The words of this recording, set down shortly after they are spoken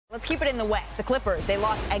Let's keep it in the West. The Clippers, they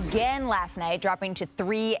lost again last night, dropping to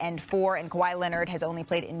 3-4, and Kawhi Leonard has only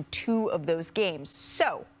played in 2 of those games.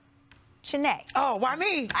 So, Shanae. Oh, why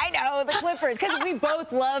me? I know, the Clippers, because we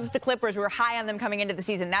both loved the Clippers. We were high on them coming into the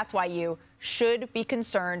season. That's why you should be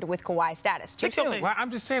concerned with Kawhi's status. Too soon. Well, I'm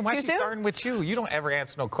just saying, why is she starting with you? You don't ever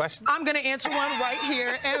answer no questions. I'm going to answer one right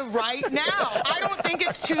here and right now. I don't think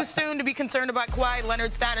it's too soon to be concerned about Kawhi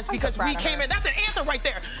Leonard's status because we came in. That's an answer right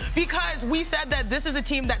there. Because we said that this is a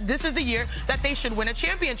team that this is the year that they should win a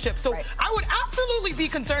championship. So I would absolutely be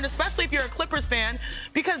concerned, especially if you're a Clippers fan,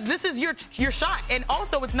 because this is your shot. And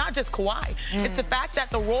also, it's not just Kawhi. It's the fact that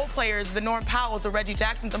the role players, the Norm Powells, the Reggie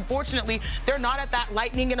Jacksons, unfortunately, they're not at that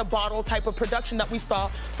lightning in a bottle type of production that we saw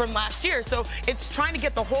from last year. So it's trying to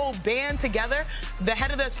get the whole band together. The head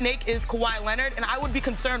of the snake is Kawhi Leonard, and I would be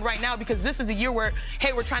concerned right now because this is a year where,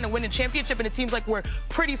 hey, we're trying to win a championship, and it seems like we're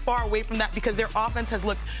pretty far away from that because their offense has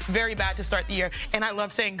looked very bad to start the year. And I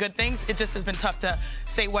love saying good things. It just has been tough to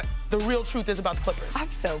say what the real truth is about the Clippers. I'm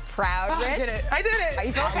so proud, Rich. I did it. I did it. Are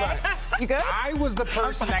you okay? You good? I was the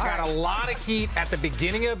person that got a lot of heat at the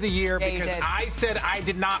beginning of the year because I said I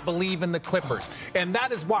did not believe in the Clippers. And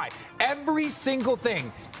that is why every single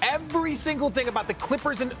thing about the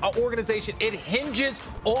Clippers and organization, it hinges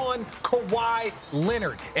on Kawhi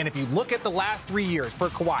Leonard. And if you look at the last 3 years for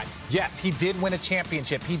Kawhi, yes, he did win a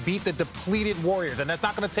championship. He beat the depleted Warriors. And that's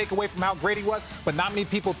not going to take away from how great he was, but not many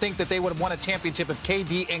people think that they would have won a championship if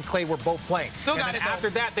KD and Klay were both playing. Still and then after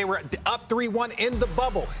that, they were up 3-1 in the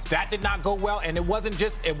bubble. That did not go well, and it wasn't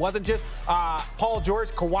just Paul George.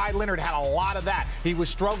 Kawhi Leonard had a lot of that. He was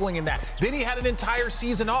struggling in that. Then he had an entire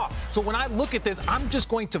season off. So when I look at this, I'm just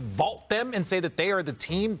going to vault them and say that they are the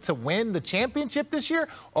team to win the championship this year.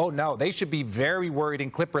 Oh no, they should be very worried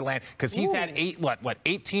in Clipperland because he's had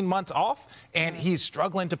 18 months off, and he's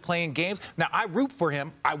struggling to play in games. Now I root for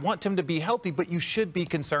him. I want him to be healthy, but you should be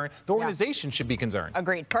concerned. The organization should be concerned.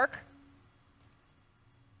 Agreed. Perk?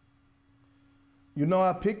 You know,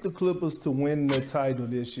 I picked the Clippers to win the title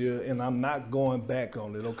this year, and I'm not going back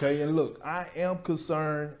on it, okay? And look, I am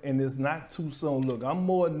concerned, and it's not too soon. Look, I'm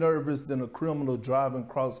more nervous than a criminal driving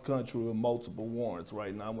cross-country with multiple warrants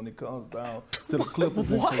right now when it comes down to the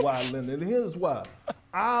Clippers and Kawhi Leonard. And here's why.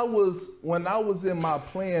 When I was in my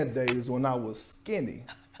playing days, when I was skinny,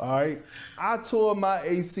 all right, I tore my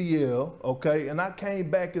ACL, okay, and I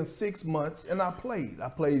came back in 6 months, and I played. I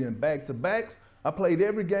played in back-to-backs. I played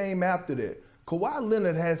every game after that. Kawhi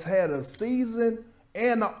Leonard has had a season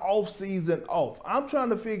and an off-season off. I'm trying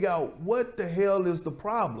to figure out what the hell is the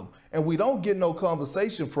problem. And we don't get no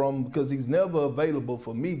conversation from him because he's never available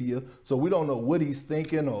for media, so we don't know what he's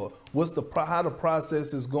thinking or how the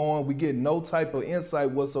process is going. We get no type of insight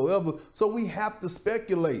whatsoever, so we have to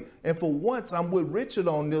speculate. And for once, I'm with Richard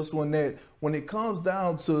on this one, that when it comes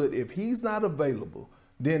down to it, if he's not available,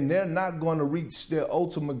 then they're not going to reach their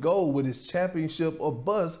ultimate goal with his championship or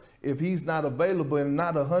bust if he's not available and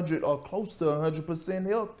not 100 or close to 100%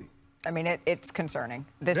 healthy. I mean, it's concerning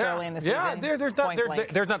this early in the season. Yeah, there's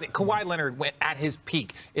nothing. Kawhi Leonard, at his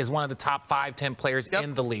peak, is one of the top 5-10 players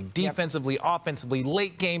in the league. Defensively, offensively,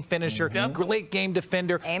 late game finisher, late game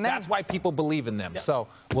defender. Amen. That's why people believe in them. So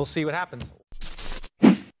we'll see what happens.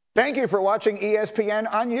 Thank you for watching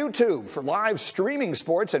ESPN on YouTube. For live streaming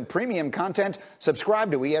sports and premium content,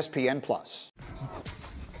 subscribe to ESPN+.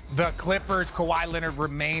 The Clippers, Kawhi Leonard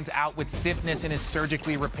remains out with stiffness in his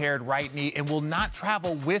surgically repaired right knee and will not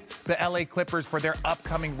travel with the LA Clippers for their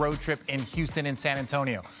upcoming road trip in Houston and San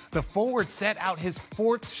Antonio. The forward set out his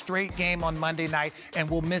 4th straight game on Monday night and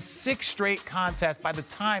will miss 6 straight contests by the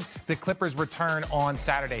time the Clippers return on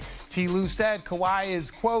Saturday. T. Lue said Kawhi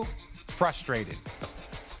is, quote, frustrated.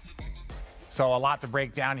 So a lot to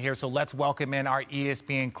break down here. So let's welcome in our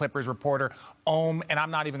ESPN Clippers reporter, Ohm. And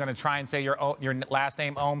I'm not even going to try and say your last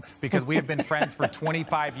name, Ohm, because we have been friends for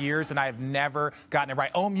 25 years, and I have never gotten it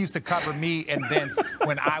right. Ohm used to cover me and Vince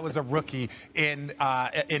when I was a rookie in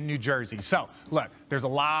New Jersey. So, look, there's a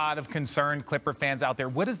lot of concerned Clipper fans out there.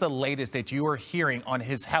 What is the latest that you are hearing on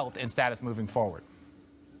his health and status moving forward?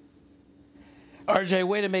 RJ,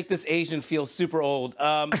 way to make this Asian feel super old.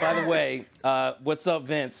 By the way, what's up,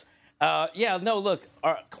 Vince? Look,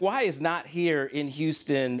 Kawhi is not here in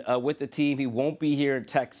Houston with the team. He won't be here in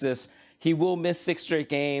Texas. He will miss 6 straight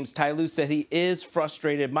games. Ty Lue said he is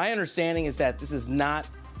frustrated. My understanding is that this is not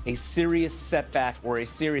a serious setback or a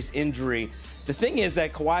serious injury. The thing is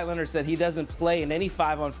that Kawhi Leonard said he doesn't play in any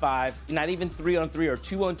 5-on-5, not even 3-on-3 or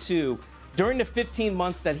 2-on-2, during the 15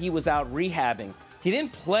 months that he was out rehabbing. He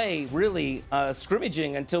didn't play really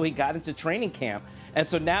scrimmaging until he got into training camp. And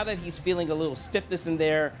so now that he's feeling a little stiffness in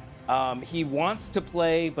there, he wants to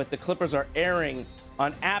play, but the Clippers are erring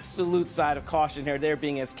on absolute side of caution here. They're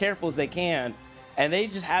being as careful as they can, and they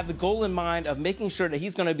just have the goal in mind of making sure that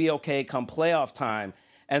he's going to be okay come playoff time.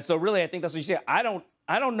 And so really, I think that's what you say. I don't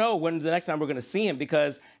know when the next time we're going to see him,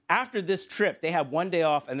 because after this trip, they have 1 day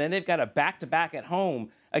off, and then they've got a back-to-back at home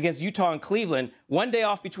against Utah and Cleveland. 1 day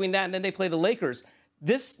off between that, and then they play the Lakers.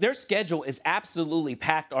 Their schedule is absolutely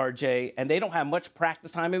packed, RJ, and they don't have much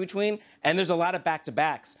practice time in between, and there's a lot of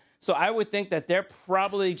back-to-backs. So I would think that they're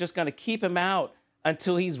probably just going to keep him out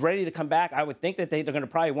until he's ready to come back. I would think that they're going to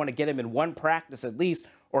probably want to get him in one practice at least,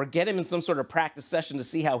 or get him in some sort of practice session to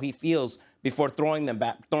see how he feels before throwing him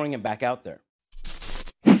back out there.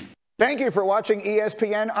 Thank you for watching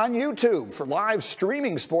ESPN on YouTube. For live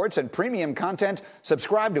streaming sports and premium content,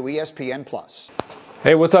 subscribe to ESPN+.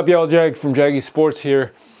 Hey, what's up, y'all? Jag from Jaggy Sports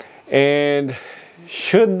here. And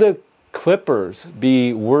should the Clippers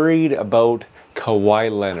be worried about Kawhi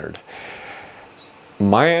Leonard?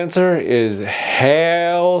 My answer is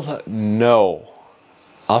hell no.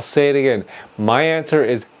 I'll say it again. My answer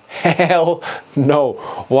is hell no.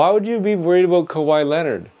 Why would you be worried about Kawhi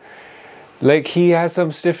Leonard? Like, he has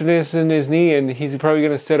some stiffness in his knee, and he's probably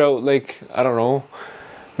going to sit out, like, I don't know,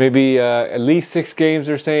 maybe at least 6 games,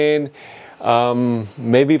 they're saying.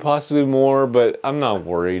 Maybe possibly more, but I'm not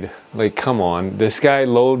worried. Like, come on. This guy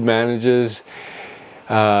load manages.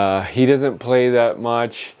 He doesn't play that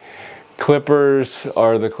much. Clippers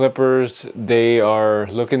are the Clippers. They are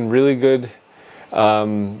looking really good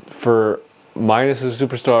for minus a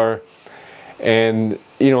superstar. And,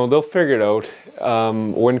 you know, they'll figure it out.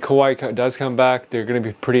 When Kawhi does come back, they're going to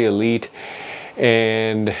be pretty elite.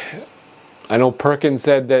 And I know Perkins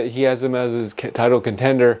said that he has him as his title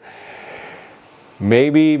contender.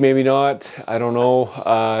 Maybe, maybe not. I don't know.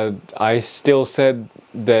 I still said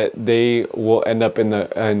that they will end up in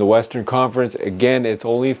the Western Conference. Again, it's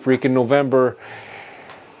only freaking November.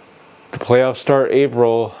 The playoffs start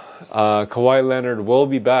April. Kawhi Leonard will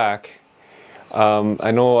be back.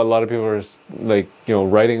 I know a lot of people are, like, you know,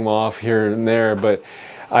 writing him off here and there, but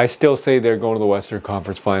I still say they're going to the Western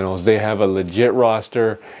Conference Finals. They have a legit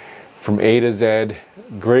roster from A to Z,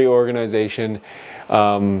 great organization,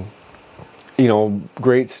 you know,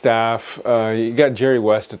 great staff. You got Jerry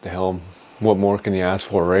West at the helm. What more can you ask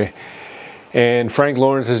for, right? And Frank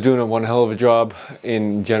Lawrence is doing one hell of a job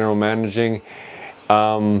in general managing.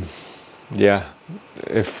 Yeah,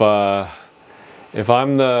 if I'm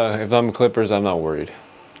the Clippers, I'm not worried.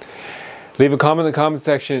 Leave a comment in the comment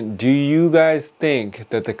section. Do you guys think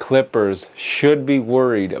that the Clippers should be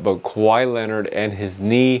worried about Kawhi Leonard and his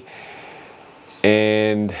knee?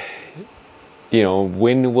 And, you know,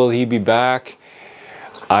 when will he be back?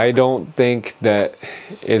 I don't think that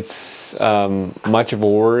it's much of a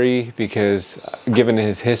worry, because given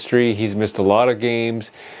his history, he's missed a lot of games.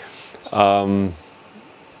 I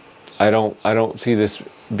don't see this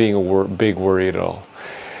being a big worry at all.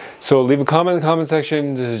 So leave a comment in the comment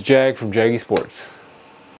section. This is Jag from Jaggy Sports.